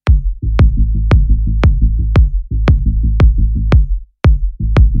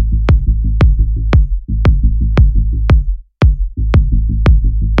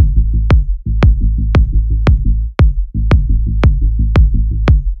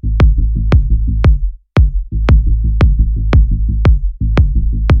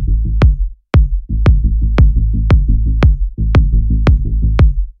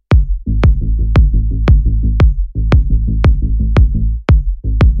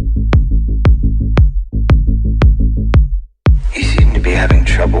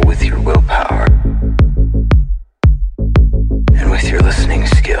with your willpower and with your listening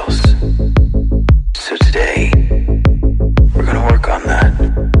skills. So today, we're going to work on that.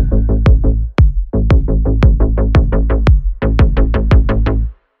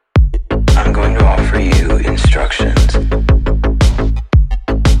 I'm going to offer you instructions,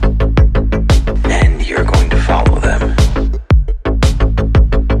 and you're going to follow them.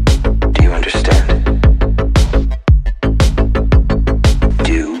 Do you understand?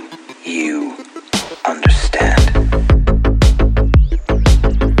 Do you understand?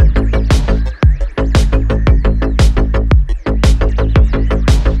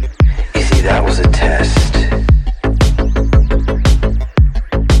 You see, that was a test,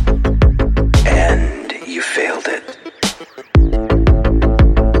 and you failed it.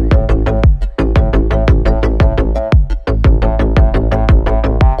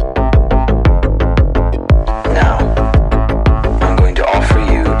 Now, I'm going to offer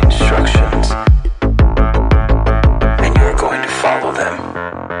you instructions, and you're going to follow them.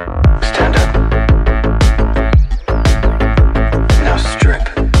 Stand up. Now strip.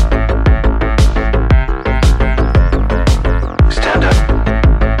 Stand up.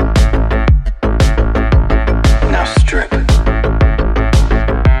 Now strip.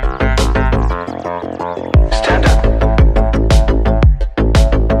 Stand up.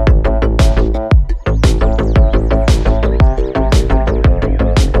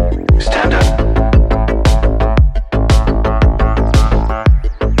 Stand up.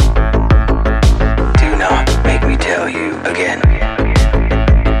 Do not make me tell you again.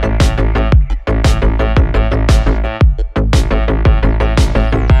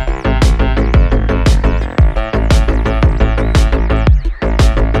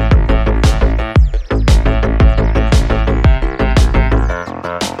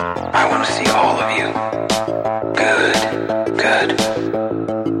 I want to see all of you. Good, good.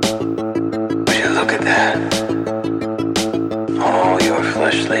 Would you look at that? All your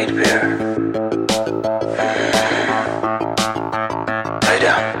flesh laid bare. Lie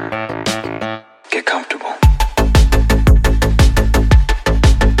down. Get comfortable.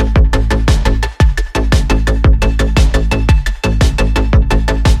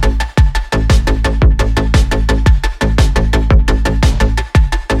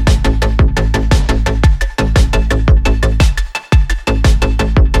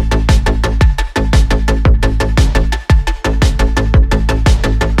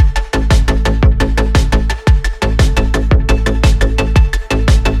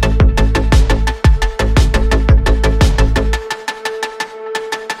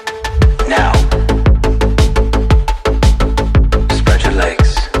 Now, spread your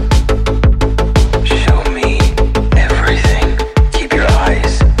legs. Show me everything. Keep your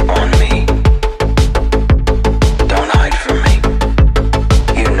eyes on me. Don't hide from me.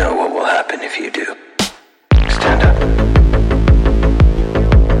 You know what will happen if you do. Stand up.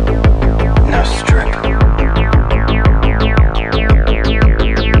 Now strip.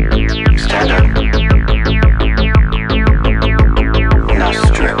 Stand up. Now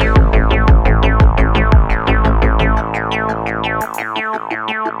strip.